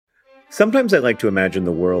Sometimes I like to imagine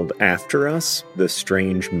the world after us, the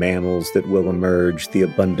strange mammals that will emerge, the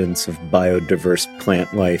abundance of biodiverse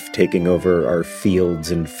plant life taking over our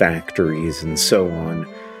fields and factories, and so on.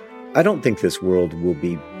 I don't think this world will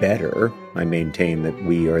be better. I maintain that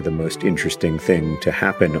we are the most interesting thing to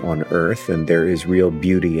happen on Earth, and there is real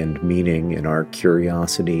beauty and meaning in our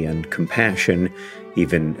curiosity and compassion,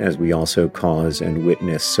 even as we also cause and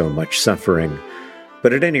witness so much suffering.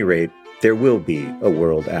 But at any rate, there will be a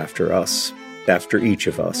world after us, after each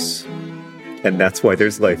of us. And that's why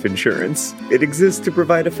there's life insurance. It exists to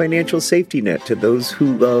provide a financial safety net to those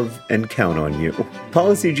who love and count on you.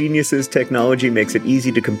 Policy Genius's technology makes it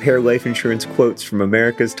easy to compare life insurance quotes from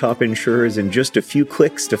America's top insurers in just a few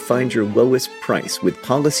clicks to find your lowest price. With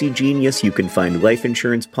Policy Genius, you can find life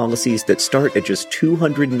insurance policies that start at just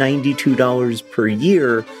 $292 per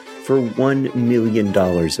year for $1 million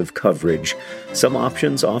of coverage. Some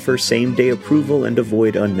options offer same-day approval and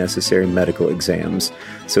avoid unnecessary medical exams.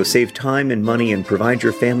 So save time and money and provide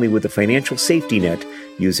your family with a financial safety net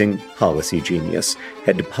using Policy Genius.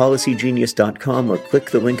 Head to policygenius.com or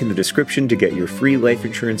click the link in the description to get your free life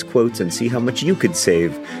insurance quotes and see how much you could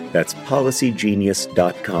save. That's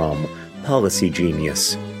policygenius.com. Policy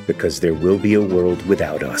Genius, because there will be a world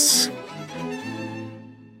without us.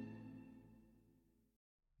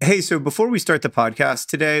 Hey, so before we start the podcast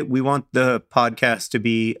today, we want the podcast to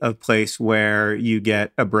be a place where you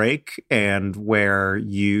get a break and where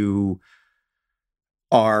you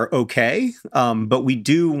are okay. But we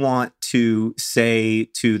do want to say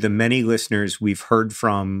to the many listeners we've heard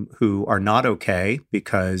from who are not okay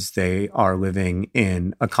because they are living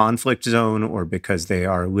in a conflict zone or because they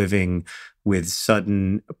are living with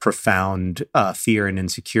sudden, profound fear and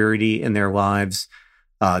insecurity in their lives,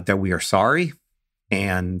 that we are sorry.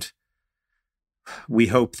 And we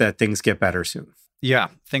hope that things get better soon. Yeah,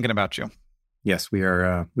 thinking about you. Yes, we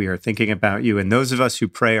are thinking about you. And those of us who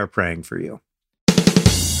pray are praying for you.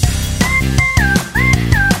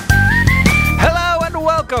 Hello and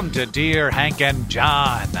welcome to Dear Hank and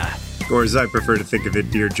John. Or as I prefer to think of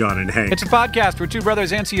it, Dear John and Hank. It's a podcast where two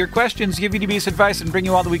brothers answer your questions, give you the best advice, and bring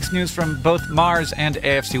you all the week's news from both Mars and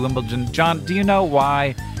AFC Wimbledon. John, do you know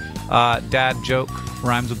why dad joke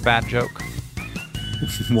rhymes with bad joke?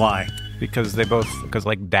 Why? Because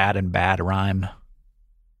like dad and bad rhyme.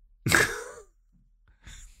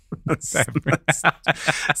 It's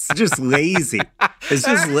just lazy. It's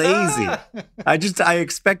just lazy. I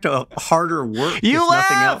expect a harder work. You if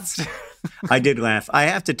laughed! Nothing else. I did laugh. I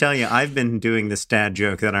have to tell you, I've been doing this dad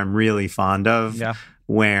joke that I'm really fond of. Yeah.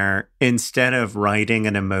 Where instead of writing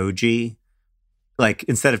an emoji, like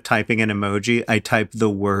instead of typing an emoji, I type the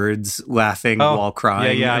words laughing while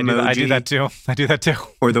crying emoji. I do that too.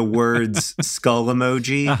 Or the words skull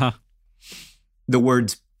emoji. Uh-huh. The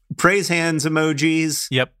words praise hands emojis.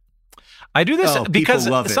 Yep. I do this because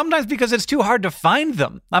sometimes because it's too hard to find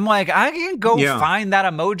them. I'm like, I can't go find that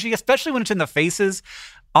emoji, especially when it's in the faces.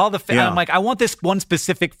 I'm like, I want this one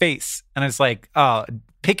specific face. And it's like,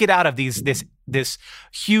 pick it out of this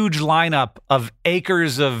huge lineup of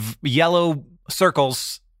acres of yellow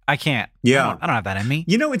circles. I can't. Yeah. I don't have that in me.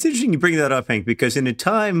 You know, it's interesting you bring that up, Hank, because in a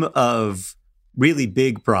time of really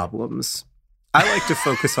big problems, I like to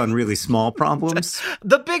focus on really small problems.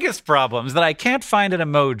 The biggest problems that I can't find an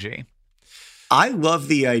emoji. I love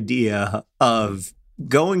the idea of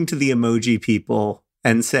going to the emoji people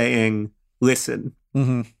and saying, listen,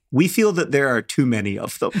 we feel that there are too many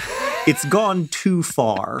of them. It's gone too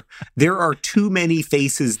far. There are too many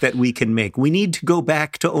faces that we can make. We need to go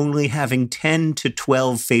back to only having 10 to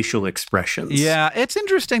 12 facial expressions. Yeah, it's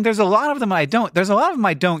interesting. There's a lot of them I don't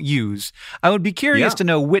use. I would be curious to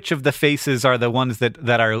know which of the faces are the ones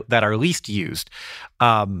that are least used.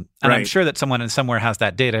 And I'm sure that someone somewhere has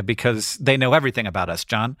that data because they know everything about us,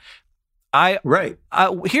 John.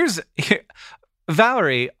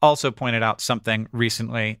 Valerie also pointed out something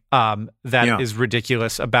recently that is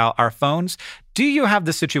ridiculous about our phones. Do you have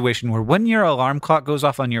the situation where when your alarm clock goes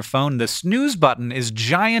off on your phone, the snooze button is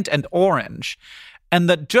giant and orange, and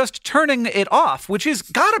that just turning it off, which is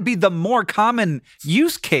got to be the more common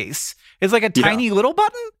use case, is like a tiny little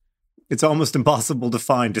button? It's almost impossible to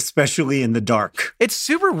find, especially in the dark. It's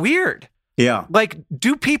super weird. Yeah. Like,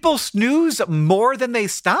 do people snooze more than they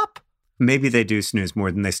stop? Maybe they do snooze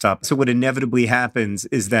more than they stop. So what inevitably happens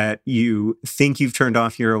is that you think you've turned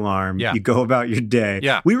off your alarm. Yeah. You go about your day.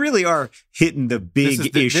 Yeah. We really are hitting the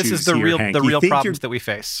big issues. This is the here, real Hank. the real problems that we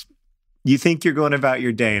face. You think you're going about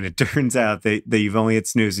your day, and it turns out that you've only hit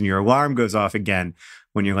snooze, and your alarm goes off again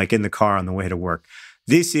when you're like in the car on the way to work.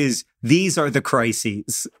 These are the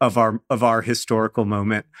crises of our historical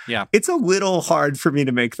moment. Yeah. It's a little hard for me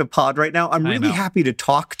to make the pod right now. I'm really happy to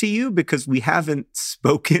talk to you because we haven't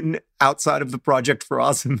spoken outside of the Project for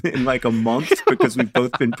Awesome in like a month because we've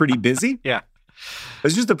both been pretty busy. Yeah.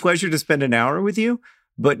 It's just a pleasure to spend an hour with you.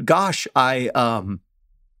 But gosh, we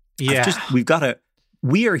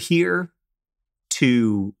are here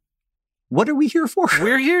to, what are we here for?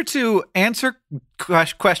 We're here to answer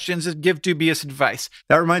questions and give dubious advice.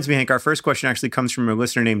 That reminds me, Hank, our first question actually comes from a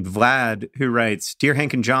listener named Vlad, who writes, Dear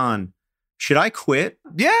Hank and John, should I quit?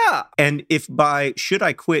 Yeah. And if by should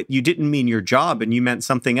I quit, you didn't mean your job and you meant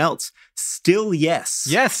something else, still yes.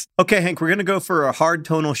 Yes. Okay, Hank, we're going to go for a hard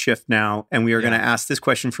tonal shift now. And we are going to ask this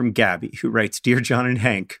question from Gabby, who writes, Dear John and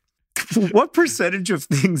Hank, what percentage of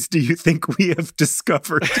things do you think we have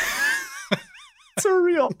discovered?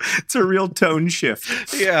 It's a real tone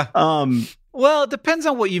shift. Yeah. Well, it depends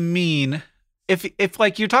on what you mean. If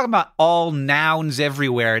like you're talking about all nouns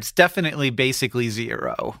everywhere, it's definitely basically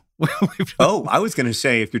 0. Oh, I was going to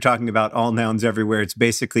say, if you're talking about all nouns everywhere, it's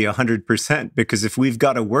basically 100%, because if we've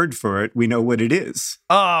got a word for it, we know what it is.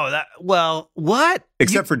 Oh, what?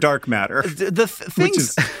 Except for dark matter. The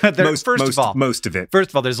things, most of it.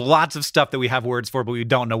 First of all, there's lots of stuff that we have words for, but we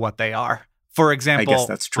don't know what they are. For example, I guess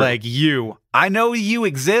that's true. Like you. I know you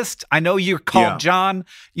exist. I know you're called John.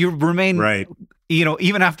 You remain, right,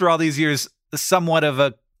 even after all these years, somewhat of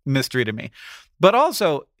a mystery to me. But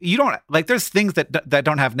also, you don't like. There's things that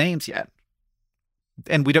don't have names yet,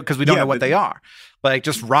 and we don't because we don't know what they are. Like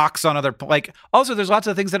just rocks on other Also, there's lots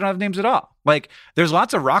of things that don't have names at all. Like there's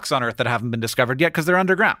lots of rocks on Earth that haven't been discovered yet because they're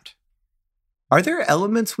underground. Are there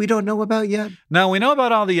elements we don't know about yet? No, we know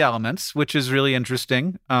about all the elements, which is really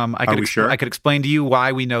interesting. Are we sure? I could explain to you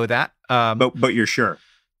why we know that. But you're sure?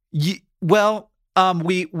 We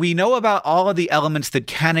know about all of the elements that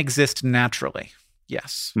can exist naturally.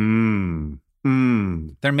 Yes. There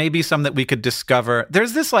may be some that we could discover.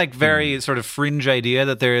 There's this like very sort of fringe idea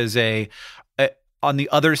that there is a on the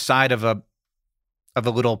other side of a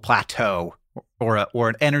little plateau or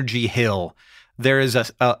an energy hill. There is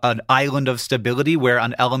an island of stability where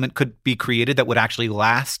an element could be created that would actually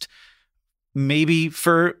last maybe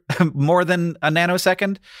for more than a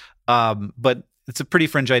nanosecond. But it's a pretty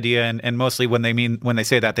fringe idea. And mostly when they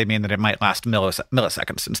say that, they mean that it might last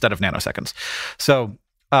milliseconds instead of nanoseconds. So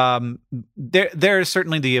there is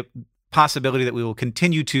certainly the possibility that we will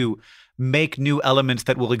continue to make new elements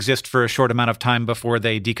that will exist for a short amount of time before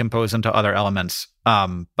they decompose into other elements.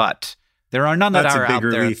 But there are none that are out there. That's a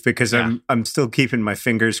big relief because I'm still keeping my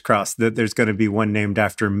fingers crossed that there's going to be one named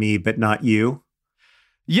after me, but not you.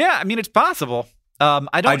 Yeah, I mean it's possible.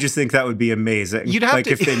 I just think that would be amazing. You'd have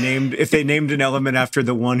if they named an element after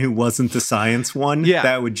the one who wasn't the science one,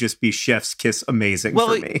 that would just be chef's kiss amazing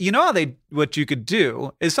for me. You know what you could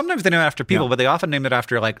do is sometimes they name it after people, but they often name it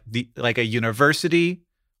after like a university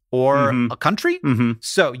or a country. Mm-hmm.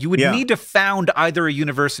 So you would need to found either a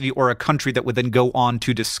university or a country that would then go on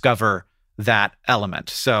to discover that element.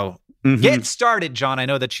 So get started, John. I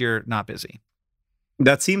know that you're not busy.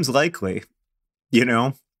 That seems likely.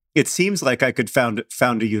 It seems like I could found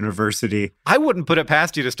a university. I wouldn't put it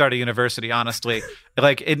past you to start a university, honestly.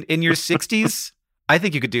 Like in your 60s, I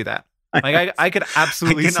think you could do that. Like I could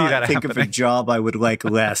absolutely see that happening. I think of a job I would like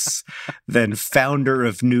less than founder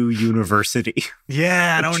of new university.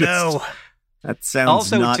 Yeah, I don't know. That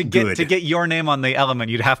sounds not good. Also, to get your name on the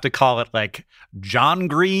element, you'd have to call it like John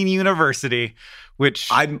Green University, which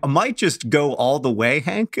I might just go all the way,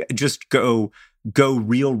 Hank. Just go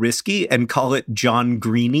real risky and call it John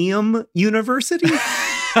Greenium University.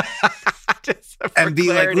 And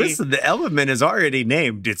be like, listen, the element is already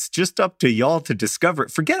named. It's just up to y'all to discover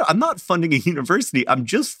it. Forget it. I'm not funding a university. I'm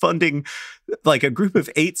just funding like a group of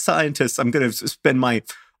 8 scientists. I'm going to spend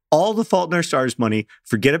all the Fault in Our Stars money.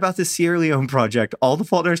 Forget about the Sierra Leone project. All the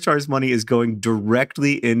Fault in Our Stars money is going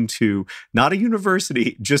directly into not a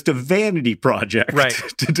university, just a vanity project, right,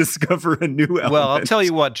 to discover a new element. Well, I'll tell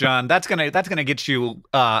you what, John, that's gonna get you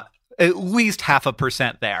at least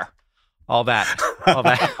 0.5% there. All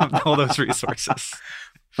all those resources.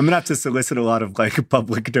 I'm going to have to solicit a lot of like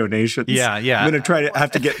public donations. Yeah. I'm going to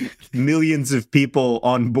have to get millions of people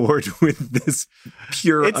on board with this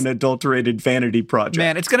pure, unadulterated vanity project.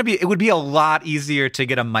 Man, it would be a lot easier to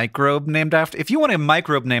get a microbe named after. If you want a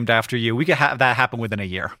microbe named after you, we could have that happen within a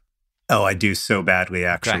year. Oh, I do so badly,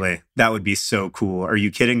 actually. Okay. That would be so cool. Are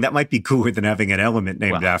you kidding? That might be cooler than having an element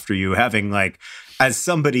named after you. Having as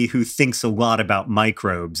somebody who thinks a lot about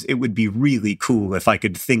microbes, it would be really cool if I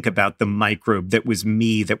could think about the microbe that was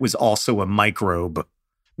me, that was also a microbe.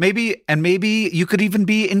 Maybe you could even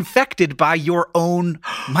be infected by your own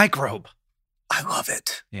microbe. I love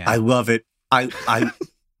it. Yeah. I love it. I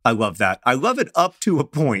love that. I love it up to a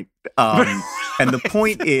point. And the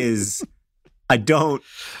point is, I don't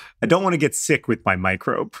want to get sick with my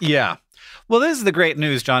microbe. Yeah. Well, this is the great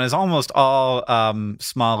news, John, is almost all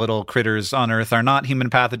small little critters on Earth are not human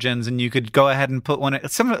pathogens, and you could go ahead and put one.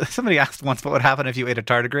 Somebody asked once what would happen if you ate a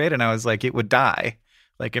tardigrade, and I was like, it would die,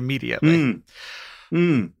 like immediately.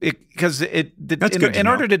 Because in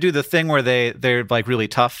order to do the thing where they're like really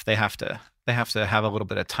tough, they have to have a little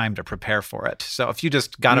bit of time to prepare for it. So if you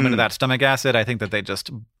just got them into that stomach acid, I think that they just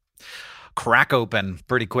crack open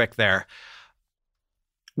pretty quick there.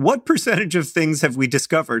 What percentage of things have we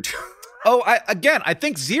discovered? I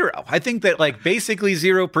think 0. I think that like basically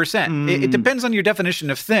 0%. It depends on your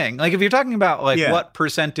definition of thing. Like if you're talking about like what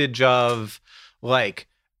percentage of like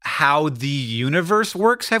how the universe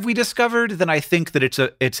works have we discovered, then I think that it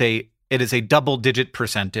is a double-digit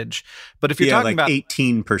percentage. But if you're talking like about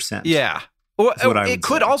 18%, Well, it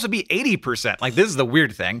could also be 80%. Like, this is the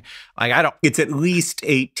weird thing. Like, It's at least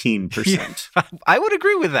 18%. I would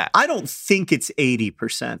agree with that. I don't think it's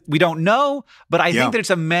 80%. We don't know, but I think that it's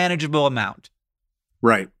a manageable amount.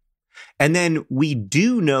 Right. And then we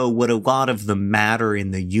do know what a lot of the matter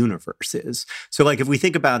in the universe is. So, like, if we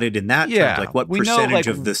think about it in that terms, like, what percentage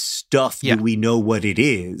of the stuff do we know what it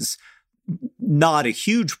is? Not a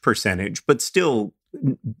huge percentage, but still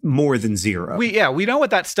more than 0. We know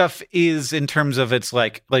what that stuff is in terms of it's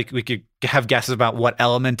like we could have guesses about what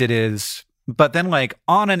element it is, but then like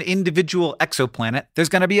on an individual exoplanet, there's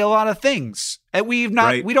going to be a lot of things and we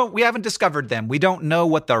haven't discovered them. We don't know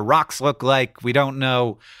what the rocks look like. We don't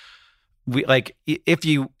know. We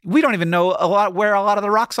don't even know where a lot of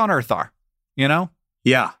the rocks on Earth are. You know?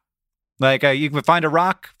 Yeah. Like you can find a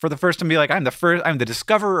rock for the first and be like, I'm the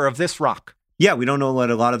discoverer of this rock. Yeah, we don't know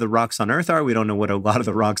what a lot of the rocks on Earth are. We don't know what a lot of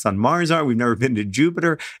the rocks on Mars are. We've never been to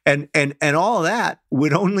Jupiter. And all of that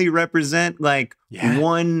would only represent like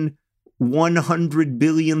 1/100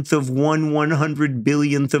 billionth of 1/100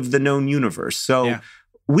 billionth of the known universe. So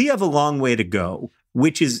we have a long way to go,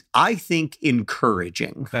 which is, I think,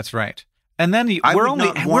 encouraging. That's right. And then we're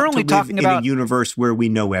only talking about a universe where we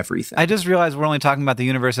know everything. I just realized we're only talking about the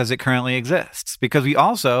universe as it currently exists, because we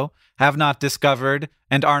also have not discovered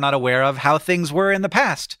and are not aware of how things were in the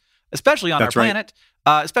past, especially on our planet,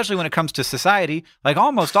 especially when it comes to society. Like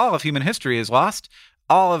almost all of human history is lost.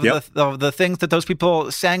 All of the things that those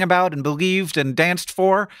people sang about and believed and danced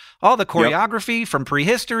for, all the choreography from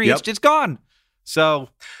prehistory, it's gone. So,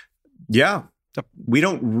 we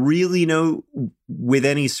don't really know with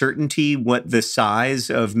any certainty what the size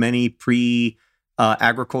of many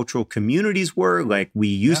agricultural communities were. Like we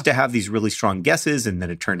used to have these really strong guesses, and then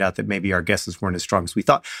it turned out that maybe our guesses weren't as strong as we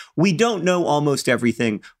thought. We don't know almost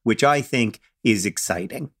everything, which I think is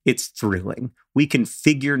exciting. It's thrilling. We can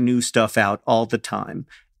figure new stuff out all the time.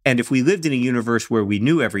 And if we lived in a universe where we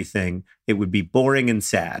knew everything, it would be boring and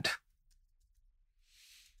sad.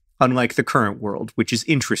 Unlike the current world, which is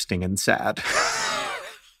interesting and sad.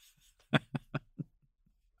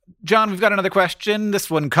 John, we've got another question.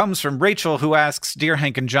 This one comes from Rachel, who asks, Dear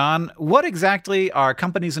Hank and John, what exactly are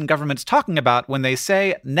companies and governments talking about when they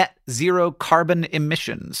say net zero carbon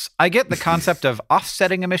emissions? I get the concept of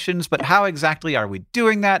offsetting emissions, but how exactly are we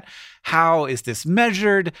doing that? How is this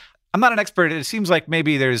measured? I'm not an expert. It seems like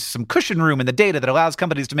maybe there's some cushion room in the data that allows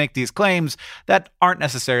companies to make these claims that aren't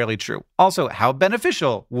necessarily true. Also, how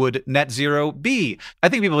beneficial would net zero be? I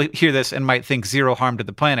think people hear this and might think zero harm to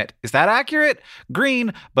the planet. Is that accurate?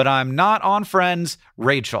 Green, but I'm not on Friends.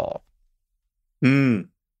 Rachel.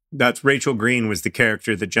 That's Rachel Green was the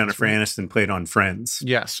character that Jennifer Aniston played on Friends.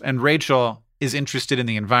 Yes, and Rachel is interested in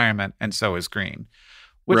the environment, and so is Green,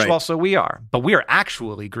 which also we are. But we are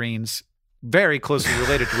actually Greens, very closely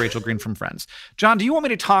related to Rachel Green from Friends. John, do you want me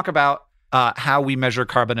to talk about how we measure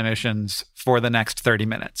carbon emissions for the next 30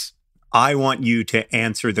 minutes? I want you to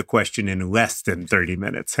answer the question in less than 30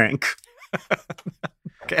 minutes, Hank.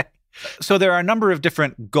 Okay. So there are a number of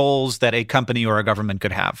different goals that a company or a government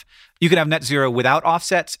could have. You could have net zero without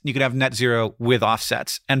offsets. You could have net zero with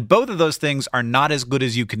offsets. And both of those things are not as good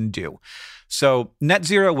as you can do. So net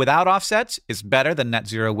zero without offsets is better than net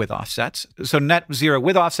zero with offsets. So net zero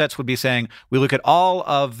with offsets would be saying we look at all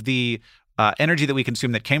of the energy that we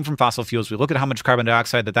consume that came from fossil fuels. We look at how much carbon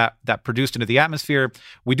dioxide that produced into the atmosphere.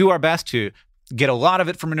 We do our best to get a lot of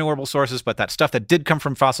it from renewable sources, but that stuff that did come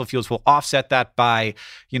from fossil fuels will offset that by,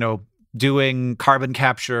 doing carbon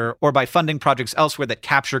capture or by funding projects elsewhere that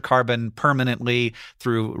capture carbon permanently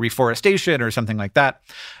through reforestation or something like that.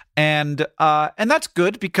 And that's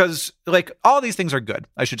good because like all these things are good.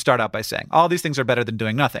 I should start out by saying all these things are better than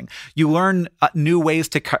doing nothing. You learn new ways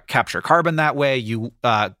to capture carbon that way. You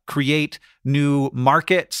create new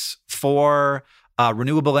markets for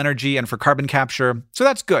renewable energy and for carbon capture. So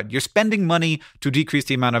that's good. You're spending money to decrease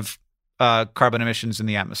the amount of carbon emissions in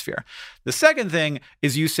the atmosphere. The second thing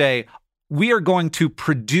is you say, we are going to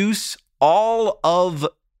produce all of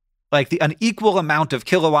like an equal amount of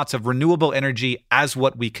kilowatts of renewable energy as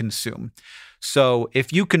what we consume. So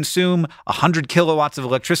if you consume 100 kilowatts of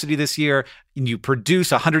electricity this year and you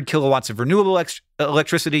produce 100 kilowatts of renewable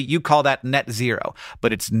electricity, you call that net zero.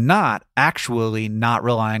 But it's not actually not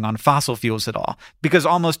relying on fossil fuels at all, because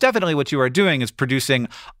almost definitely what you are doing is producing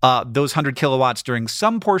those 100 kilowatts during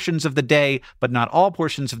some portions of the day, but not all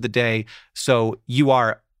portions of the day. So you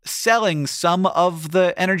are selling some of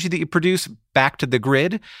the energy that you produce back to the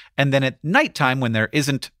grid. And then at nighttime, when there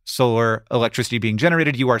isn't solar electricity being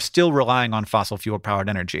generated, you are still relying on fossil fuel powered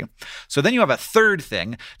energy. So then you have a third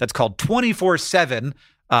thing that's called 24/7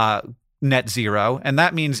 net zero. And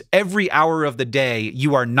that means every hour of the day,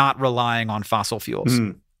 you are not relying on fossil fuels.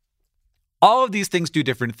 All of these things do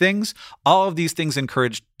different things. All of these things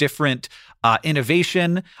encourage different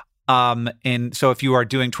innovation. And so if you are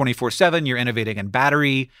doing 24/7, you're innovating in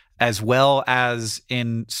battery as well as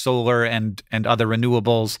in solar and other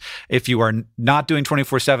renewables. If you are not doing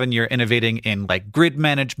 24/7, you're innovating in like grid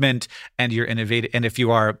management and you're innovating. And if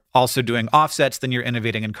you are also doing offsets, then you're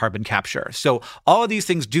innovating in carbon capture. So all of these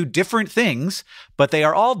things do different things, but they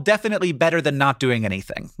are all definitely better than not doing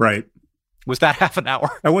anything. Right. Was that half an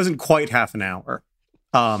hour? I wasn't quite half an hour.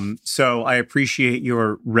 So I appreciate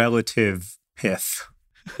your relative pith.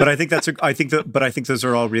 But I think those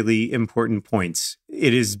are all really important points.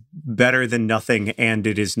 It is better than nothing and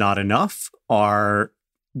it is not enough.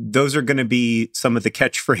 Those are going to be some of the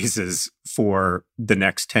catchphrases for the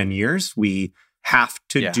next 10 years. We have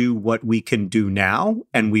to do what we can do now,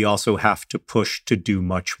 and we also have to push to do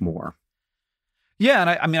much more. Yeah,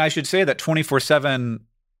 and I mean, I should say that 24/7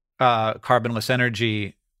 carbonless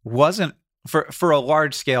energy wasn't for a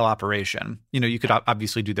large scale operation. You know, you could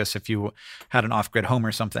obviously do this if you had an off-grid home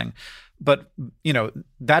or something. But, you know,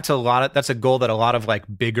 that's a goal that a lot of like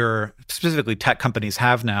bigger, specifically tech companies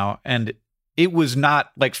have now. And it was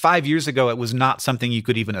not like 5 years ago, it was not something you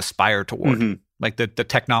could even aspire toward. Mm-hmm. Like the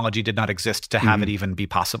technology did not exist to have it even be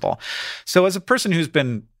possible. So as a person who's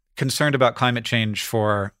been concerned about climate change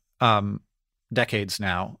for decades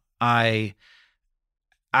now,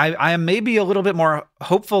 I am maybe a little bit more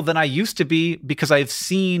hopeful than I used to be, because I've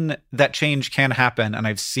seen that change can happen, and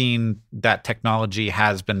I've seen that technology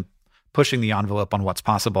has been pushing the envelope on what's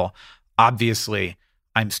possible. Obviously,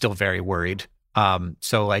 I'm still very worried.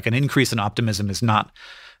 So like an increase in optimism is not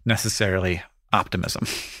necessarily optimism.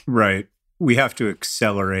 Right. We have to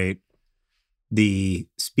accelerate the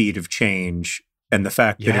speed of change, and the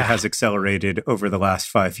fact that it has accelerated over the last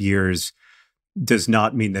 5 years does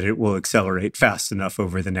not mean that it will accelerate fast enough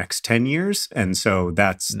over the next 10 years. And so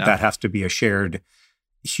that has to be a shared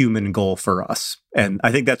human goal for us. And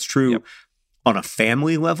I think that's true on a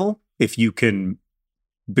family level. If you can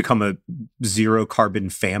become a zero carbon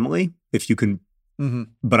family, if you can,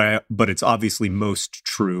 but it's obviously most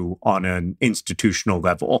true on an institutional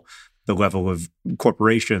level, the level of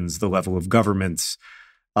corporations, the level of governments.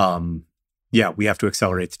 We have to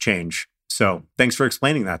accelerate the change. So thanks for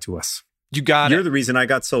explaining that to us. You're the reason I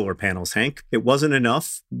got solar panels, Hank. It wasn't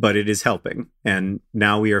enough, but it is helping. And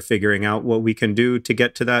now we are figuring out what we can do to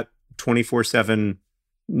get to that 24/7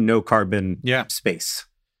 no carbon space.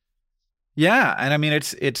 Yeah. And I mean,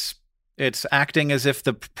 it's acting as if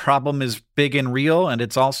the problem is big and real. And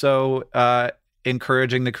it's also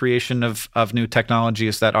encouraging the creation of new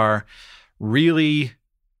technologies that are really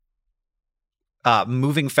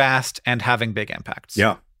moving fast and having big impacts.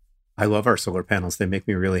 Yeah. I love our solar panels. They make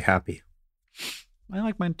me really happy. I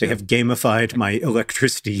like mine too. They have gamified my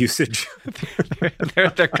electricity usage.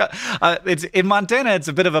 It's in Montana. It's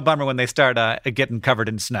a bit of a bummer when they start getting covered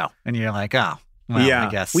in snow, and you're like, oh, well, I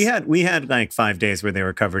guess we had like 5 days where they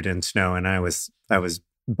were covered in snow, and I was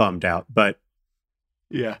bummed out. But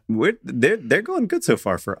they're going good so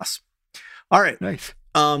far for us. All right, nice.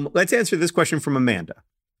 Let's answer this question from Amanda,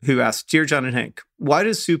 who asked, "Dear John and Hank, why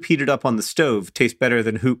does soup heated up on the stove taste better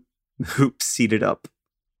than hoop seated up?"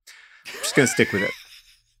 I'm just going to stick with it.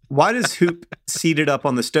 Why does hoop seated up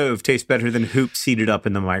on the stove taste better than hoop seated up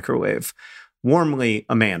in the microwave? Warmly,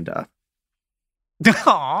 Amanda.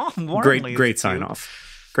 Aww, warmly. Great sign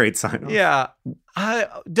off. Great sign off. Yeah.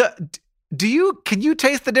 Can you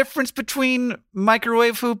taste the difference between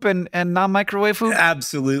microwave hoop and non-microwave hoop?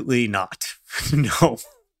 Absolutely not. No.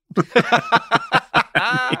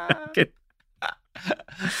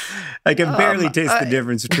 I can barely taste the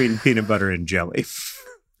difference between peanut butter and jelly.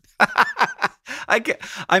 I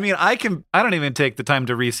don't even take the time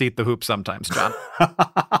to reseat the hoop sometimes, John.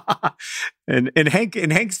 And in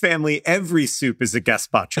Hank's family, every soup is a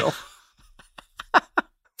gazpacho.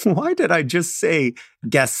 Why did I just say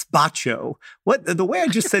gazpacho? What the way I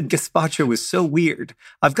just said gazpacho was so weird.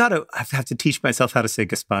 I have to teach myself how to say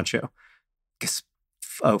gazpacho.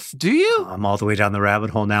 Do you? I'm all the way down the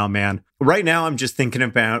rabbit hole now, man. Right now, I'm just thinking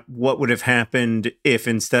about what would have happened if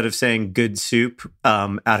instead of saying good soup,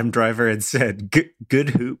 Adam Driver had said good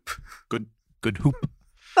hoop. Good hoop.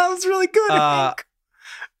 That was really good, Hank.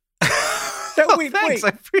 Wait.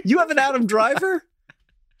 You have an Adam Driver?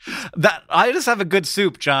 That I just have a good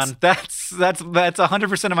soup, John. That's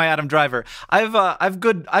 100% of my Adam Driver. I've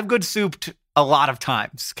good souped a lot of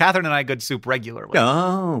times. Catherine and I good soup regularly.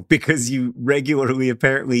 Oh, because you regularly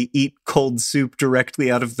apparently eat cold soup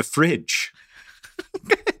directly out of the fridge.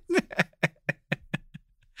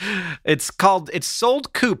 It's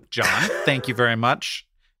sold coop, John. Thank you very much.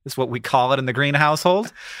 Is what we call it in the Green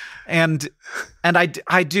household. And I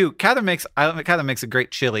do. Catherine makes a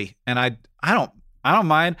great chili, and I don't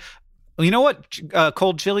mind. You know what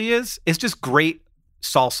cold chili is? It's just great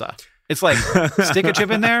salsa. It's like stick a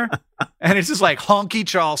chip in there, and it's just like honky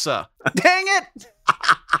salsa. Dang it!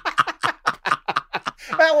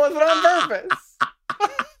 That wasn't on purpose.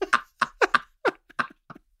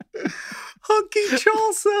 Honky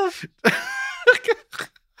salsa.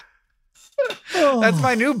 That's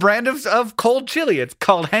my new brand of cold chili. It's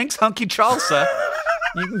called Hank's Hunky Salsa.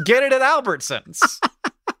 You can get it at Albertsons.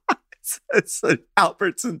 It's an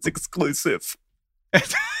Albertsons exclusive.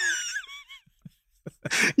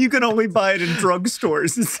 You can only buy it in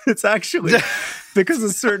drugstores. It's actually because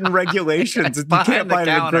of certain regulations. You can't buy it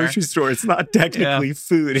in a grocery store. It's not technically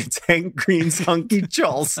food. It's Hank Green's Hunky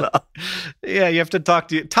Salsa. Yeah, you have to talk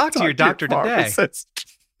to your doctor today.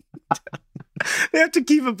 They have to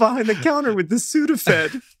keep it behind the counter with the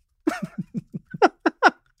Sudafed.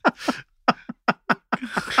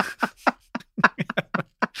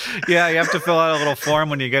 Yeah, you have to fill out a little form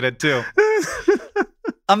when you get it too.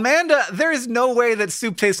 Amanda, there is no way that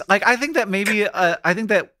soup tastes like. I think that maybe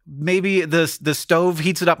the stove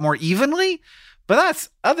heats it up more evenly, but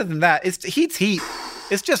other than that, it's heat.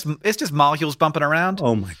 It's just molecules bumping around.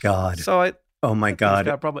 Oh my god! Oh my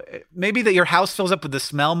god! Maybe that your house fills up with the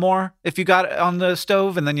smell more if you got it on the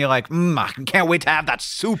stove, and then you're like, I can't wait to have that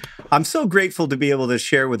soup. I'm so grateful to be able to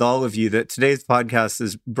share with all of you that today's podcast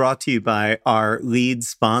is brought to you by our lead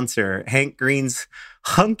sponsor, Hank Green's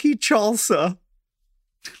Hunky Salsa.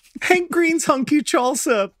 Hank Green's Hunky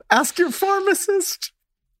Salsa. Ask your pharmacist.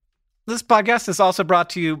 This podcast is also brought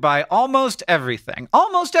to you by almost everything.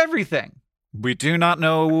 Almost everything. We do not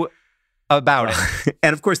know about it.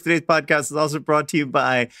 And of course, today's podcast is also brought to you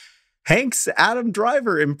by Hank's Adam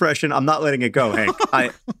Driver impression. I'm not letting it go, Hank.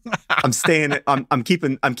 I'm staying. I'm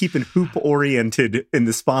keeping hoop oriented in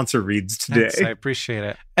the sponsor reads today. Thanks, I appreciate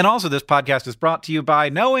it. And also, this podcast is brought to you by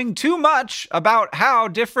knowing too much about how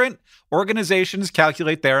different organizations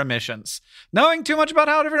calculate their emissions. Knowing too much about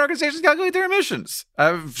how different organizations calculate their emissions.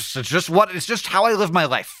 It's just how I live my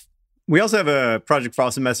life. We also have a Project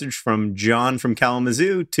Frost message from John from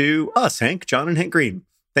Kalamazoo to us, Hank, John, and Hank Green.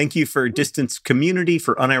 Thank you for distance community,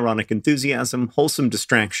 for unironic enthusiasm, wholesome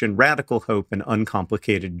distraction, radical hope, and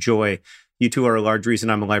uncomplicated joy. You two are a large reason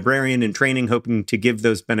I'm a librarian in training, hoping to give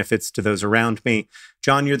those benefits to those around me.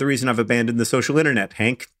 John, you're the reason I've abandoned the social internet.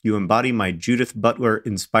 Hank, you embody my Judith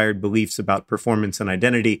Butler-inspired beliefs about performance and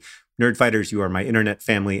identity. Nerdfighters, you are my internet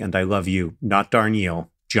family, and I love you. Not darn you,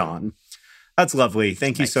 John. That's lovely.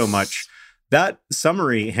 Thank you so much. That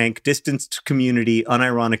summary, Hank, distanced community,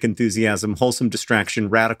 unironic enthusiasm, wholesome distraction,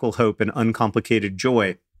 radical hope, and uncomplicated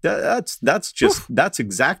joy. That's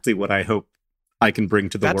exactly what I hope I can bring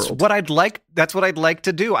to the world. That's what I'd like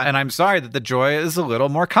to do. And I'm sorry that the joy is a little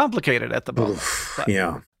more complicated at the moment.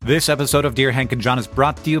 Yeah. This episode of Dear Hank and John is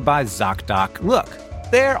brought to you by ZocDoc. Look,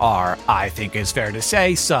 there are, I think it's fair to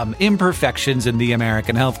say, some imperfections in the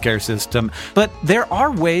American healthcare system, but there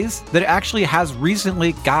are ways that it actually has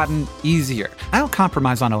recently gotten easier. I don't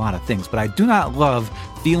compromise on a lot of things, but I do not love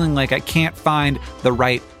feeling like I can't find the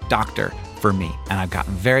right doctor for me. And I've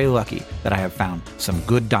gotten very lucky that I have found some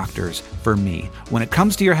good doctors for me. When it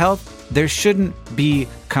comes to your health, there shouldn't be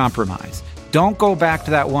compromise. Don't go back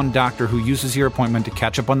to that one doctor who uses your appointment to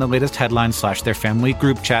catch up on the latest headlines / their family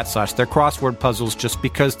group chat / their crossword puzzles just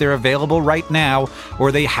because they're available right now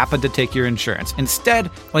or they happen to take your insurance.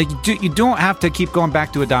 Instead, you don't have to keep going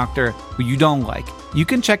back to a doctor who you don't like. You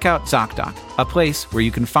can check out ZocDoc, a place where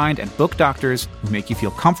you can find and book doctors who make you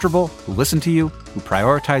feel comfortable, who listen to you, who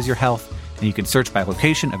prioritize your health, and you can search by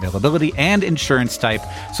location, availability, and insurance type.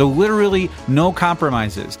 So literally no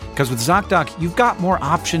compromises, because with ZocDoc, you've got more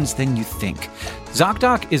options than you think.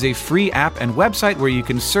 ZocDoc is a free app and website where you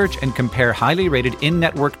can search and compare highly rated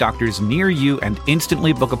in-network doctors near you and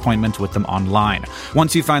instantly book appointments with them online.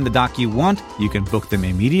 Once you find the doc you want, you can book them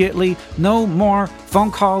immediately. No more phone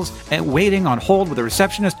calls and waiting on hold with a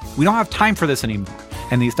receptionist. We don't have time for this anymore.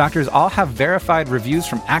 And these doctors all have verified reviews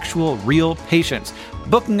from actual, real patients,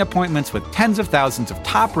 booking appointments with tens of thousands of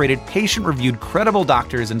top-rated, patient-reviewed, credible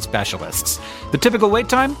doctors and specialists. The typical wait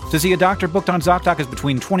time to see a doctor booked on ZocDoc is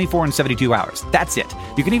between 24 and 72 hours. That's it.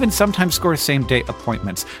 You can even sometimes score same-day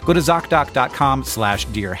appointments. Go to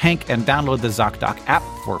ZocDoc.com/DearHank and download the ZocDoc app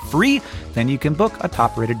for free. Then you can book a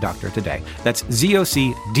top-rated doctor today. That's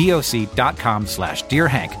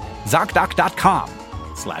ZocDoc.com/DearHank.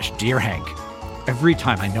 ZocDoc.com/DearHank. Every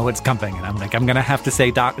time I know it's coming, and I'm like, I'm going to have to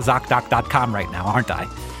say ZocDoc.com right now, aren't I?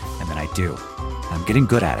 And then I do. I'm getting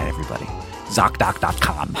good at it, everybody.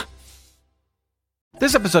 ZocDoc.com.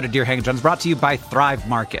 This episode of Dear Hank John is brought to you by Thrive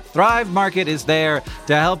Market. Thrive Market is there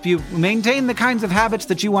to help you maintain the kinds of habits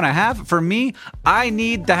that you want to have. For me, I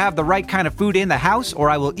need to have the right kind of food in the house or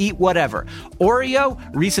I will eat whatever. Oreo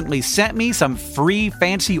recently sent me some free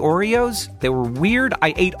fancy Oreos. They were weird.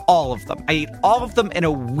 I ate all of them. I ate all of them in a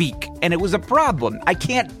week, and it was a problem. I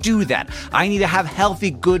can't do that. I need to have healthy,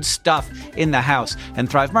 good stuff in the house, and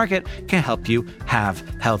Thrive Market can help you have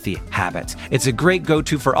healthy habits. It's a great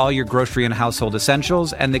go-to for all your grocery and household essentials,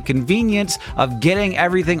 and the convenience of getting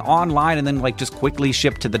everything online and then just quickly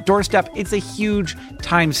shipped to the doorstep. It's a huge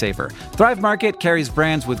time saver. Thrive Market carries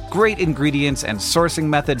brands with great ingredients and sourcing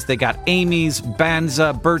methods. They got Amy's,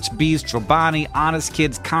 Banza, Burt's Bees, Chobani, Honest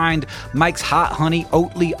Kids, Kind, Mike's Hot Honey,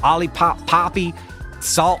 Oatly, Olipop, Poppy,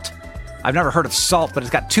 Salt. I've never heard of Salt, but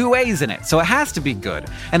it's got 2 A's in it, so it has to be good.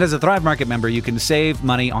 And as a Thrive Market member, you can save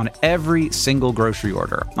money on every single grocery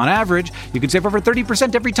order. On average, you can save over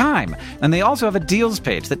 30% every time. And they also have a deals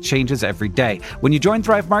page that changes every day. When you join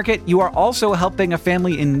Thrive Market, you are also helping a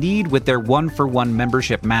family in need with their 1-for-1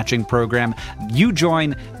 membership matching program. You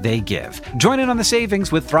join, they give. Join in on the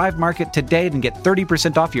savings with Thrive Market today and get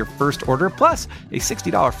 30% off your first order, plus a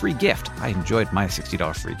 $60 free gift. I enjoyed my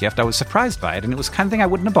 $60 free gift. I was surprised by it, and it was the kind of thing I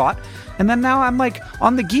wouldn't have bought. And then now I'm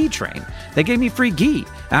on the ghee train. They gave me free ghee.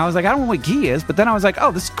 And I was like, I don't know what ghee is. But then I was like,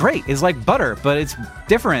 oh, this is great. It's like butter, but it's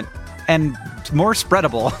different and more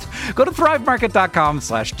spreadable. Go to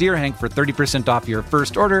thrivemarket.com/DearHank for 30% off your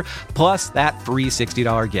first order, plus that free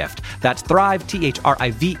 $60 gift. That's Thrive,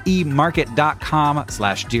 THRIVE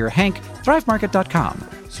market.com/DearHank,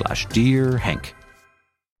 thrivemarket.com/DearHank.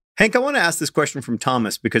 Hank, I want to ask this question from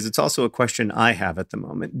Thomas because it's also a question I have at the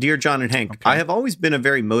moment. Dear John and Hank, okay. I have always been a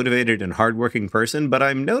very motivated and hardworking person, but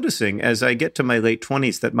I'm noticing as I get to my late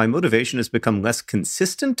 20s that my motivation has become less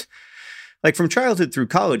consistent. Like from childhood through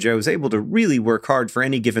college, I was able to really work hard for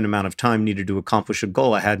any given amount of time needed to accomplish a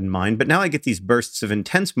goal I had in mind, but now I get these bursts of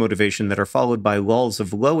intense motivation that are followed by lulls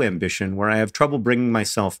of low ambition where I have trouble bringing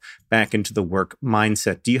myself back into the work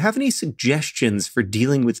mindset. Do you have any suggestions for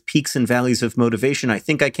dealing with peaks and valleys of motivation? I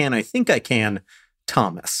think I can,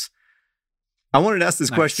 Thomas. I wanted to ask this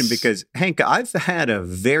question because, Hank, I've had a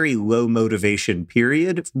very low motivation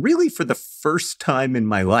period, really for the first time in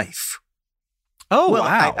my life. Oh, well,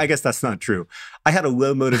 wow. I guess that's not true. I had a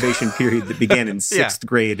low motivation period that began in sixth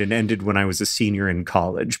grade and ended when I was a senior in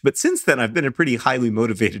college. But since then, I've been a pretty highly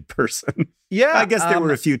motivated person. Yeah, I guess there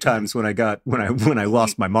were a few times when I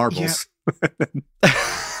lost my marbles. Yeah.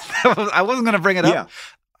 I wasn't going to bring it up. Yeah.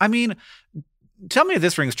 I mean, tell me if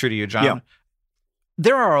this rings true to you, John. Yeah.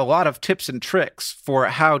 There are a lot of tips and tricks for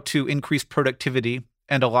how to increase productivity,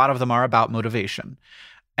 and a lot of them are about motivation.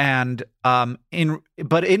 And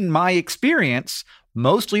in my experience,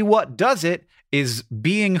 mostly what does it is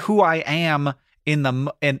being who I am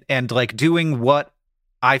and like doing what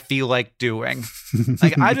I feel like doing.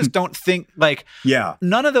 Like I just don't think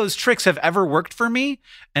none of those tricks have ever worked for me.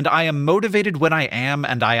 And I am motivated when I am,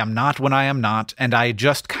 and I am not when I am not. And I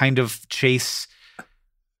just kind of chase,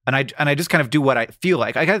 and I just kind of do what I feel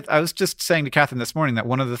like. I was just saying to Catherine this morning that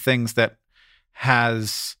one of the things that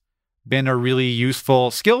has been a really useful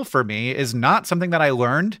skill for me is not something that I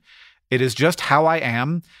learned. It is just how I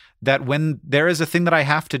am, that when there is a thing that I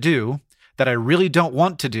have to do that I really don't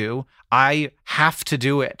want to do, I have to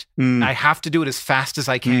do it. I have to do it as fast as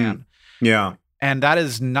I can. Yeah. And that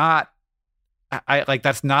is not,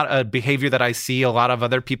 that's not a behavior that I see a lot of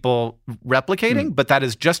other people replicating, but that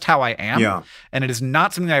is just how I am. Yeah. And it is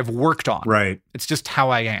not something I've worked on. Right. It's just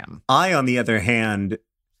how I am. I, on the other hand,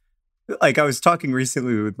 like I was talking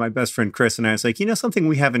recently with my best friend Chris, and I was like, something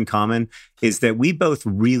we have in common is that we both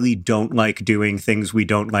really don't like doing things we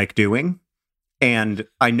don't like doing. And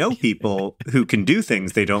I know people who can do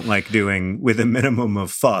things they don't like doing with a minimum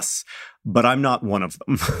of fuss, but I'm not one of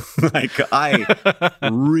them. Like, I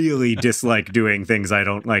really dislike doing things I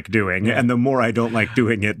don't like doing. Yeah. And the more I don't like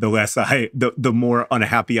doing it, the more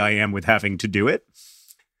unhappy I am with having to do it.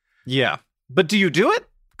 Yeah. But do you do it?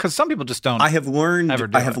 Because some people just don't. I have learned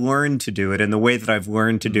to do it. And the way that I've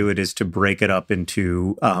learned to do it is to break it up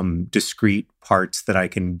into discrete parts that I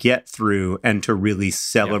can get through, and to really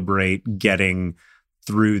celebrate getting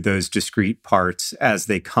through those discrete parts as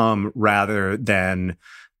they come, rather than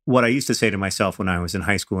what I used to say to myself when I was in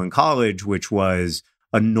high school and college, which was,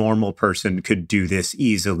 a normal person could do this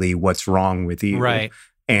easily. What's wrong with you? Right.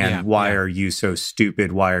 And why are you so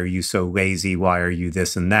stupid? Why are you so lazy? Why are you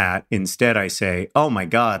this and that? Instead, I say, oh my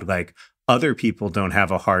God, like, other people don't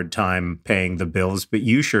have a hard time paying the bills, but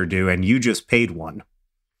you sure do. And you just paid one.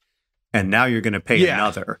 And now you're going to pay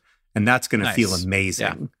another. And that's going to feel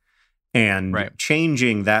amazing. Yeah. And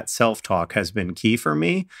changing that self-talk has been key for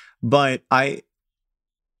me. But I've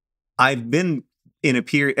been in a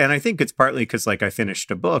period, and I think it's partly because, like, I finished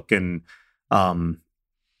a book, and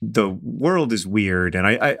the world is weird, and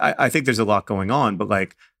I think there's a lot going on, but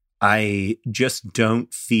like, I just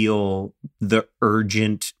don't feel the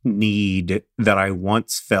urgent need that I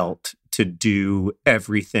once felt to do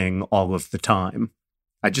everything all of the time.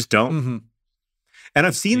 I just don't. Mm-hmm. And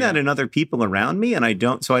I've seen that in other people around me, and I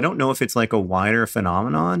don't know if it's like a wider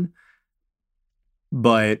phenomenon,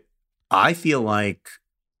 but I feel like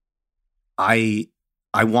I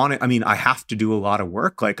have to do a lot of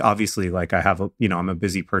work. Like, obviously, like, I'm a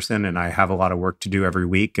busy person, and I have a lot of work to do every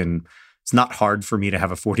week. And it's not hard for me to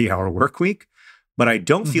have a 40-hour work week, but I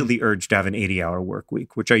don't feel the urge to have an 80-hour work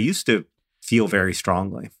week, which I used to feel very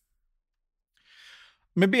strongly.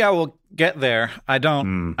 Maybe I will get there. I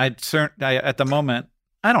don't, at the moment,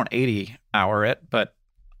 I don't 80-hour it, but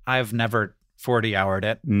I've never 40-houred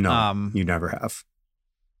it. No, you never have.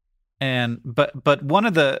 But one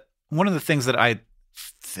of the things that I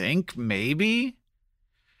think maybe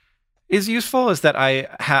is useful is that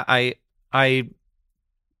I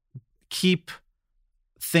keep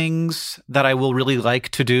things that I will really like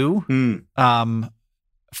to do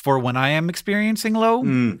for when I am experiencing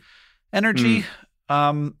low energy.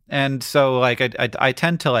 And so, like, I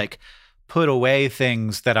tend to, like, put away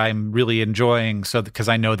things that I'm really enjoying, because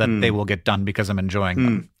I know that they will get done because I'm enjoying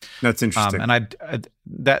them. That's interesting. And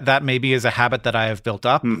that maybe is a habit that I have built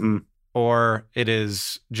up. Or it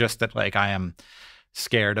is just that, like, I am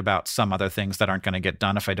scared about some other things that aren't going to get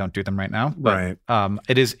done if I don't do them right now. But,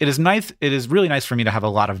 it is nice. It is really nice for me to have a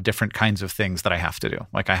lot of different kinds of things that I have to do.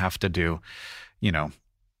 Like, I have to do,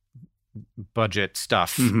 budget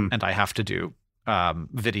stuff, and I have to do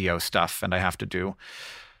video stuff, and I have to do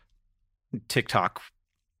TikTok,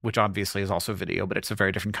 which obviously is also video, but it's a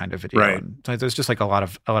very different kind of video. Right. And so there's just, like, a lot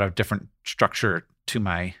of different structure to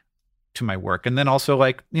my work. And then also,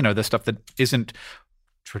 like, the stuff that isn't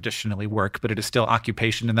traditionally work, but it is still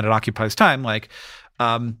occupation, and that it occupies time, like,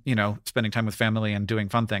 spending time with family and doing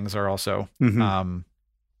fun things are also, I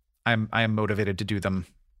am motivated to do them.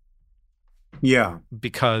 Yeah.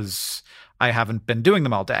 Because I haven't been doing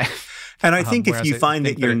them all day. And I think if you find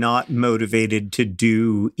that you're not motivated to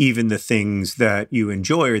do even the things that you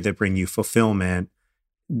enjoy or that bring you fulfillment,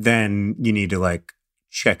 then you need to, like,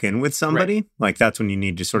 check in with somebody. Right. Like, that's when you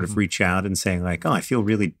need to sort of reach out and say, like, oh, I feel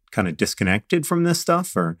really kind of disconnected from this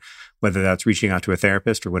stuff, or whether that's reaching out to a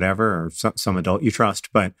therapist or whatever, or some adult you trust.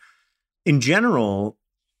 But in general,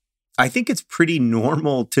 I think it's pretty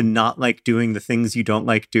normal to not like doing the things you don't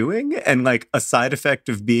like doing. And, like, a side effect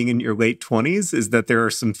of being in your late 20s is that there are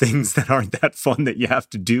some things that aren't that fun that you have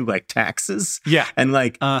to do, like taxes. Yeah. And,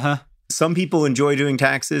 like, some people enjoy doing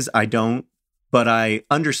taxes. I don't. But I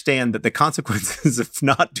understand that the consequences of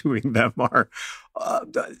not doing them are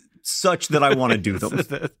such that I want to do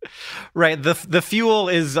them. Right. The fuel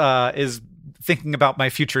is thinking about my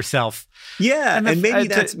future self. Yeah, and maybe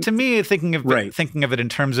that's to me, thinking of it in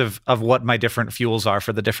terms of what my different fuels are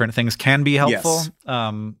for the different things can be helpful.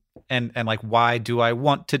 Yes. And like, why do I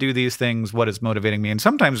want to do these things? What is motivating me? And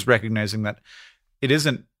sometimes recognizing that it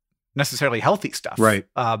isn't necessarily healthy stuff. Right.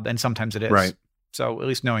 And sometimes it is. Right. So at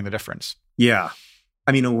least knowing the difference. Yeah.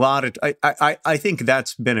 I mean, I think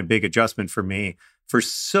that's been a big adjustment for me for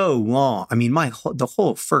so long, I mean, the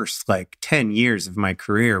whole first like 10 years of my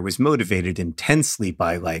career was motivated intensely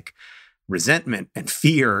by like resentment and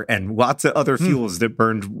fear and lots of other fuels that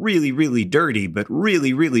burned really, really dirty, but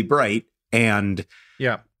really, really bright. And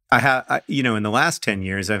in the last 10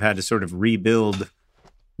 years, I've had to sort of rebuild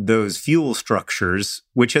those fuel structures,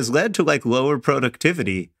 which has led to like lower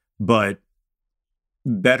productivity, but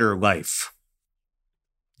better life.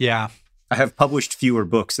 Yeah. I have published fewer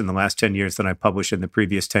books in the last 10 years than I published in the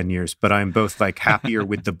previous 10 years, but I'm both like happier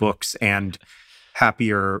with the books and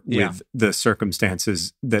happier with the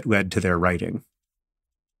circumstances that led to their writing.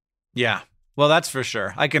 Yeah. Well, that's for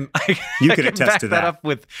sure. I can attest back to that up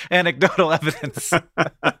with anecdotal evidence.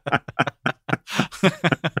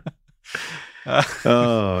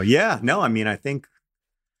 Oh, yeah. No, I mean, I think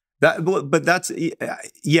that, but that's,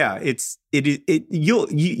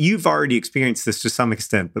 you've already experienced this to some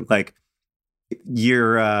extent, but like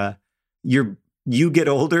you get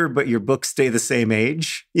older, but your books stay the same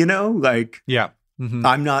age, like,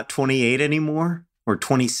 I'm not 28 anymore or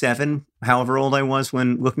 27, however old I was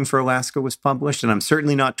when Looking for Alaska was published. And I'm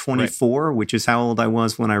certainly not 24, which is how old I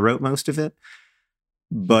was when I wrote most of it,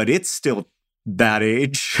 but it's still that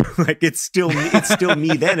age. Like it's still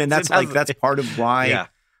me then. And that's that's part of why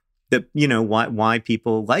why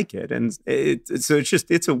people like it. And it's a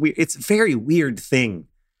very weird thing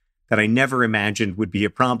that I never imagined would be a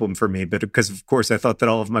problem for me. But because of course I thought that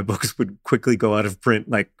all of my books would quickly go out of print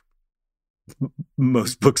like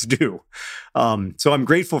most books do. So I'm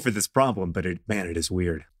grateful for this problem, but it is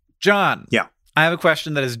weird. John. Yeah. I have a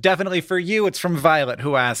question that is definitely for you. It's from Violet,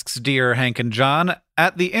 who asks, Dear Hank and John,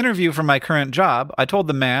 at the interview for my current job, I told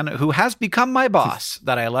the man who has become my boss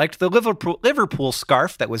that I liked the Liverpool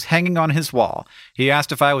scarf that was hanging on his wall. He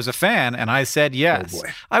asked if I was a fan, and I said yes. Oh boy.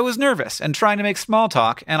 I was nervous and trying to make small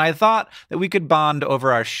talk, and I thought that we could bond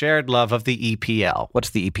over our shared love of the EPL.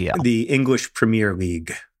 What's the EPL? The English Premier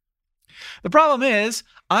League. The problem is,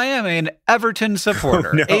 I am an Everton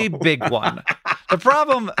supporter, a big one.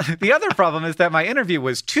 The other problem is that my interview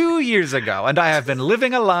was 2 years ago, and I have been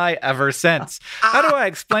living a lie ever since. How do I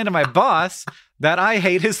explain to my boss that I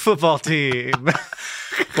hate his football team?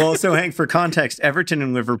 Well, so Hank, for context, Everton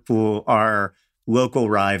and Liverpool are local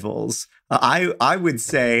rivals. I would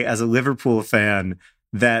say, as a Liverpool fan,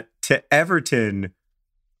 that to Everton,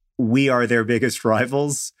 we are their biggest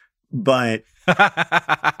rivals. But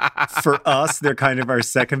for us, they're kind of our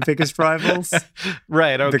second biggest rivals.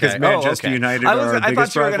 Right, okay. Because Manchester United are our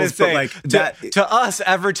biggest rivals. Say, but to us,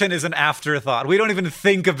 Everton is an afterthought. We don't even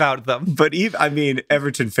think about them. But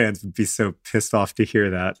Everton fans would be so pissed off to hear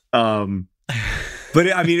that. But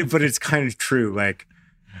it's kind of true. Like,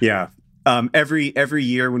 yeah. Every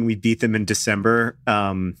year when we beat them in December,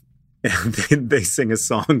 they sing a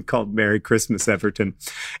song called Merry Christmas, Everton.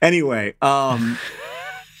 Anyway,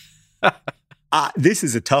 this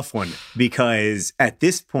is a tough one because at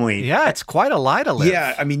this point... Yeah, it's quite a lie to live.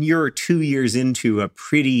 Yeah, I mean, you're 2 years into a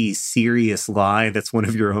pretty serious lie. That's one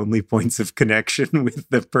of your only points of connection with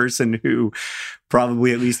the person who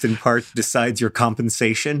probably, at least in part, decides your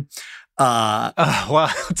compensation. Well,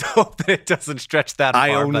 let's hope that it doesn't stretch that far.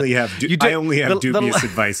 I only have dubious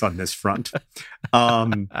advice on this front.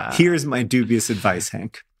 Here's my dubious advice,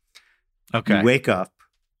 Hank. Okay. You wake up,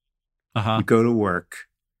 you go to work,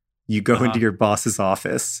 you go into your boss's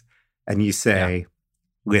office and you say,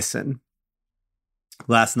 listen,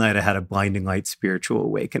 last night I had a blinding light spiritual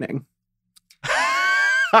awakening.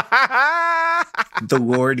 The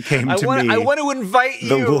Lord came to me. I want to invite you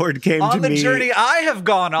the Lord came on to the me, journey I have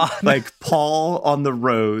gone on. Like Paul on the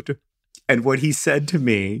road. And what he said to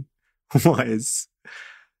me was,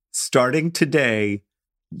 starting today,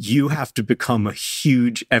 you have to become a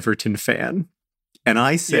huge Everton fan. And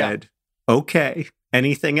I said, okay.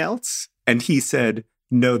 Anything else? And he said,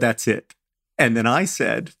 no, that's it. And then I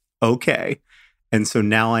said, okay. And so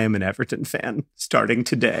now I am an Everton fan starting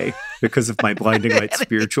today because of my blinding light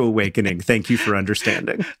spiritual awakening. Thank you for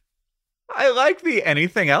understanding. I like the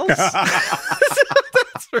anything else.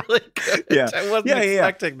 That's really good. Yeah. I wasn't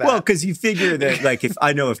expecting that. Well, because you figure that, like, if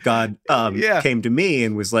God came to me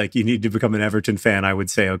and was like, you need to become an Everton fan, I would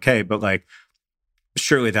say, okay. But like,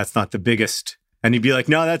 surely that's not the biggest. And he'd be like,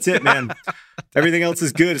 no, that's it, man. Everything else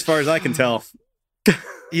is good as far as I can tell.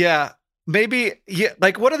 Yeah. Maybe,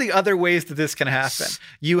 like, what are the other ways that this can happen?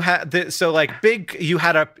 You had you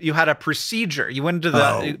had a procedure. You went to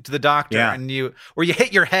the doctor and you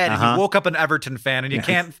hit your head and you woke up an Everton fan and you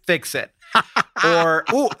can't fix it. Or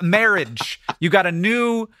marriage. You got a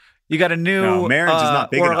new No, marriage is not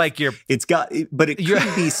big enough. Like but it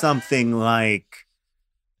could be something like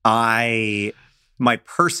my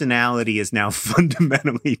personality is now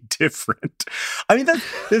fundamentally different. I mean,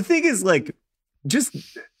 the thing is, like, just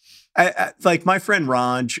like my friend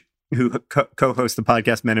Raj, who co-hosts the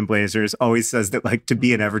podcast Men in Blazers, always says that, like, to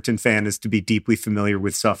be an Everton fan is to be deeply familiar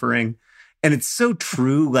with suffering. And it's so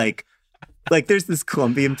true. Like there's this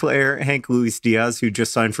Colombian player, Hank Luis Diaz, who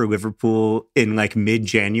just signed for Liverpool in like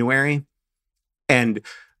mid-January. And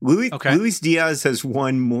Luis Diaz has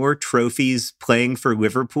won more trophies playing for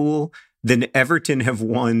Liverpool than Everton have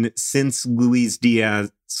won since Luis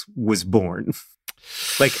Diaz was born.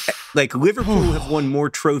 Like Liverpool have won more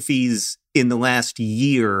trophies in the last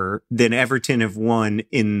year than Everton have won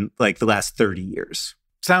in like the last 30 years.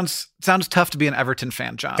 Sounds tough to be an Everton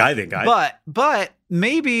fan, John. But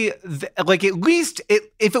maybe like at least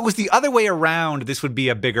if it was the other way around, this would be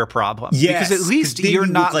a bigger problem. Yes, because at least you're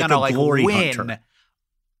not gonna like win. Hunter.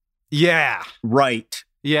 Yeah. Right.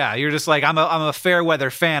 Yeah. You're just like, I'm a fair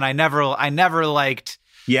weather fan. I never liked.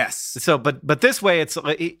 Yes. So, but this way, it's,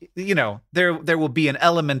 you know, there will be an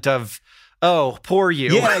element of, oh, poor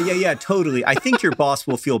you. Yeah, totally. I think your boss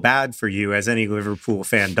will feel bad for you, as any Liverpool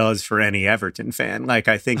fan does for any Everton fan. Like,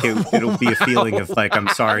 I think it'll be a feeling of like, I'm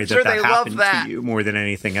sorry that happened to you more than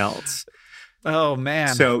anything else. Oh,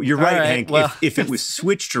 man. So you're right, Hank. Well, if it was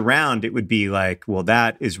switched around, it would be like, well,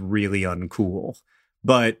 that is really uncool.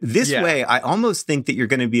 But this way, I almost think that you're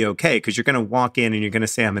going to be okay, because you're going to walk in and you're going to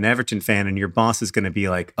say, I'm an Everton fan, and your boss is going to be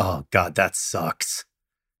like, oh, God, that sucks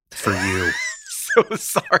for you. So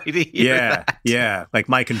sorry to hear that. Yeah. Like,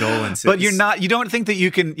 my condolences. But you don't think you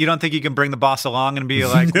can bring the boss along and be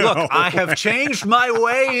like, no. Look, I have changed my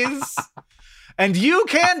ways, and you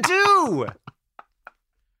can too.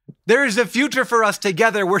 There is a future for us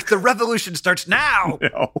together where the revolution starts now.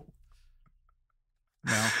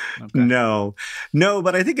 No,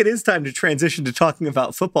 but I think it is time to transition to talking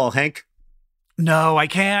about football, Hank. No, I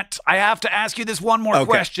can't. I have to ask you this one more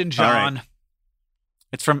question, John. Right.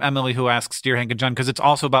 It's from Emily, who asks, Dear Hank and John, because it's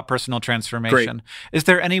also about personal transformation. Great. Is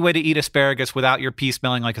there any way to eat asparagus without your pee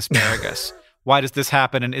smelling like asparagus? Why does this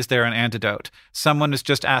happen, and is there an antidote? Someone has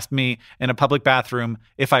just asked me in a public bathroom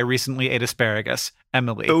if I recently ate asparagus.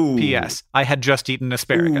 Emily. Ooh. P.S. I had just eaten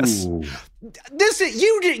asparagus. Ooh.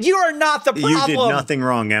 You are not the problem. You did nothing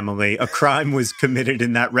wrong, Emily. A crime was committed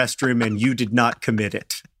in that restroom, and you did not commit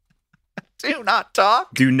it. Do not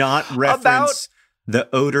talk. Do not reference the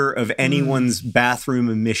odor of anyone's bathroom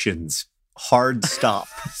emissions. Hard stop.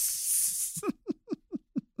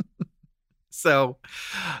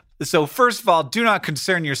 So first of all, do not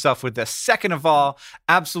concern yourself with this. Second of all,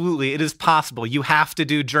 absolutely, it is possible. You have to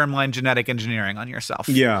do germline genetic engineering on yourself.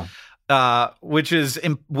 Yeah. Which is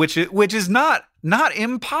not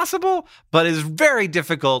impossible, but is very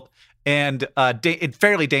difficult and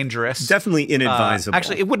fairly dangerous. Definitely inadvisable.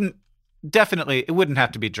 Actually, it wouldn't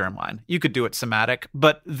have to be germline. You could do it somatic,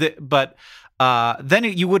 but then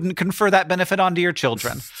you wouldn't confer that benefit onto your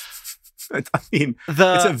children. I mean,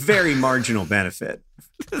 it's a very marginal benefit.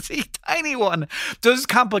 It's a tiny one. So it's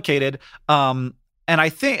complicated. And I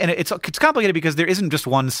think, and it's complicated because there isn't just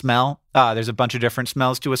one smell. There's a bunch of different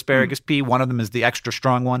smells to asparagus pea. One of them is the extra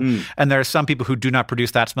strong one. And there are some people who do not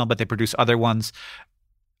produce that smell, but they produce other ones.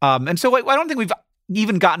 And so I don't think we've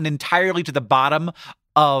even gotten entirely to the bottom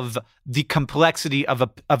of the complexity of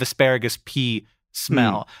asparagus pea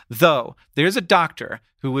smell. Though there's a doctor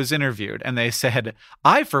who was interviewed, and they said,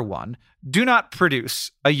 I, for one, do not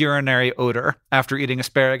produce a urinary odor after eating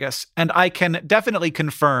asparagus, and I can definitely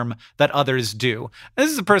confirm that others do. And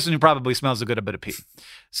this is a person who probably smells a good bit of pee.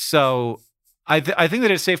 So I think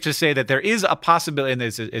that it's safe to say that there is a possibility, and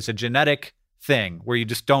it's a genetic thing where you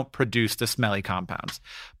just don't produce the smelly compounds.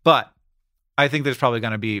 But I think there's probably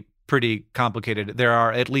going to be pretty complicated. There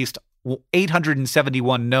are at least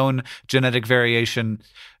 871 known genetic variation.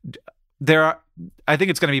 I think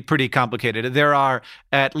it's going to be pretty complicated. There are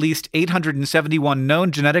at least 871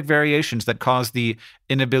 known genetic variations that cause the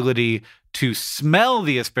inability to smell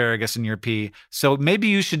the asparagus in your pee. So maybe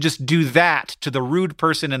you should just do that to the rude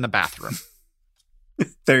person in the bathroom.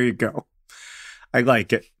 There you go. I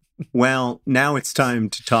like it. Well, now it's time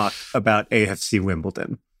to talk about AFC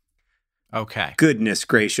Wimbledon. Okay. Goodness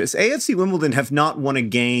gracious. AFC Wimbledon have not won a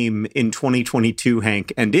game in 2022,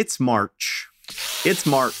 Hank, and it's March. It's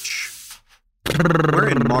March. We're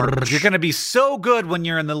in March. You're going to be so good when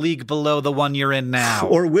you're in the league below the one you're in now.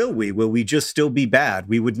 Or will we? Will we just still be bad?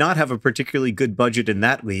 We would not have a particularly good budget in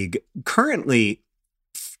that league. Currently,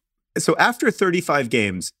 so after 35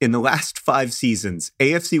 games in the last 5 seasons,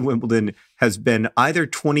 AFC Wimbledon has been either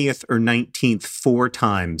 20th or 19th 4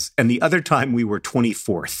 times, and the other time we were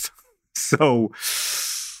 24th. So,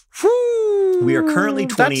 We are currently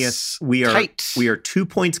 20th. We are 2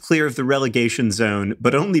 points clear of the relegation zone,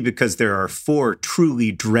 but only because there are 4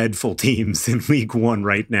 truly dreadful teams in League One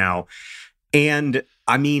right now. And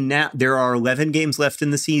I mean, now there are 11 games left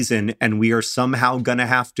in the season, and we are somehow going to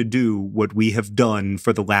have to do what we have done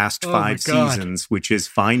for the last 5 seasons, which is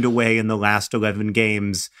find a way in the last 11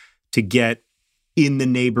 games to get in the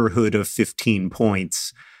neighborhood of 15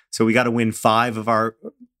 points. So we got to win 5 of our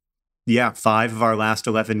last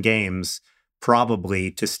 11 games,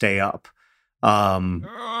 probably, to stay up.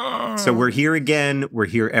 So we're here again. We're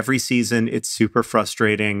here every season. It's super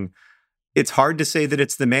frustrating. It's hard to say that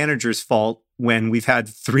it's the manager's fault when we've had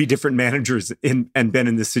 3 different managers and been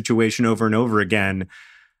in this situation over and over again.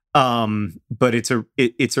 But it's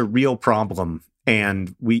a real problem.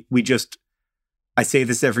 And we just, I say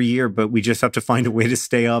this every year, but we just have to find a way to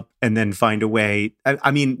stay up and then find a way.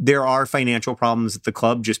 I mean, there are financial problems at the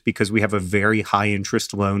club just because we have a very high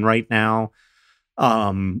interest loan right now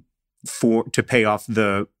to pay off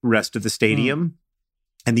the rest of the stadium.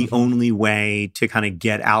 And the only way to kind of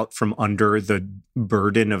get out from under the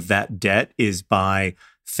burden of that debt is by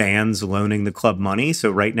fans loaning the club money.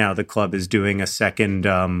 So right now the club is doing a second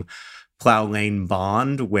plow lane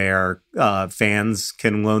bond where fans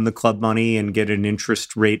can loan the club money and get an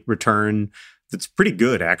interest rate return that's pretty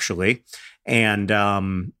good, actually. And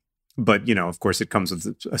but, you know, of course, it comes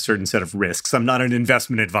with a certain set of risks. I'm not an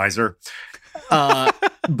investment advisor.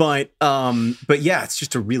 But yeah, it's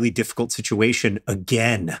just a really difficult situation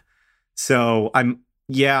again. So I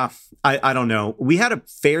don't know. We had a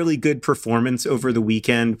fairly good performance over the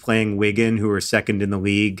weekend playing Wigan, who are second in the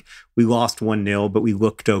league. We lost 1-0, but we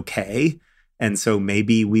looked okay. And so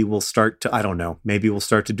maybe we will start to, I don't know, maybe we'll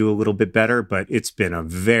start to do a little bit better, but it's been a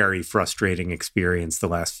very frustrating experience the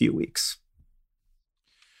last few weeks.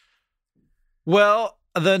 Well,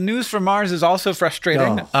 the news from Mars is also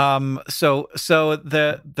frustrating. So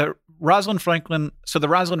the Rosalind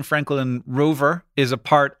Franklin rover is a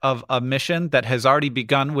part of a mission that has already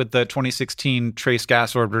begun with the 2016 Trace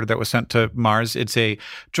Gas Orbiter that was sent to Mars. It's a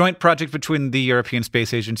joint project between the European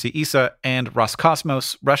Space Agency, ESA, and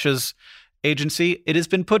Roscosmos, Russia's agency. It has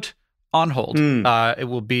been put on hold. It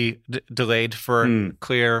will be delayed for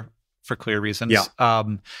clear reasons. Yeah.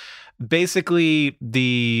 Basically,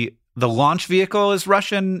 the launch vehicle is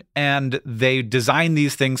Russian, and they design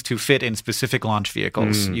these things to fit in specific launch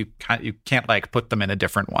vehicles. You can't like put them in a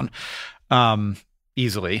different one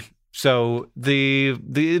easily. So the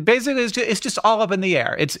basically it's just all up in the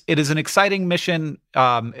air. It is an exciting mission.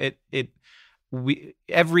 Every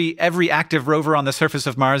active rover on the surface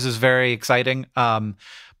of Mars is very exciting.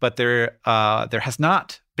 But there has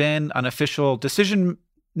not been an official decision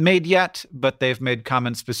made yet. But they've made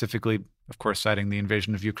comments specifically, of course, citing the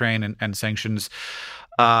invasion of Ukraine and sanctions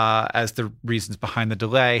as the reasons behind the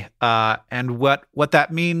delay. And what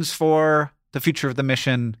that means for the future of the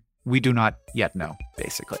mission, we do not yet know,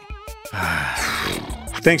 basically.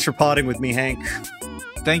 Thanks for potting with me, Hank.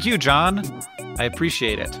 Thank you, John. I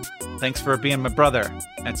appreciate it. Thanks for being my brother.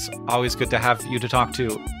 It's always good to have you to talk to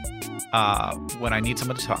when I need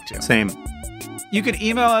someone to talk to. Same. You can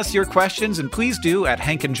email us your questions, and please do, at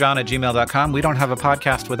hankandjohn@gmail.com. We don't have a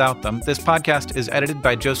podcast without them. This podcast is edited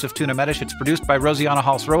by Joseph Tuna-Medish. It's produced by Rosianna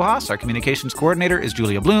Hals-Rojas. Our communications coordinator is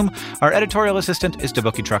Julia Bloom. Our editorial assistant is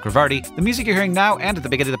Debuki Chakravarti. The music you're hearing now and at the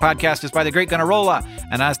beginning of the podcast is by the great Gunnarolla.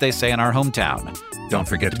 And as they say in our hometown, don't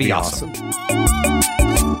forget to be awesome.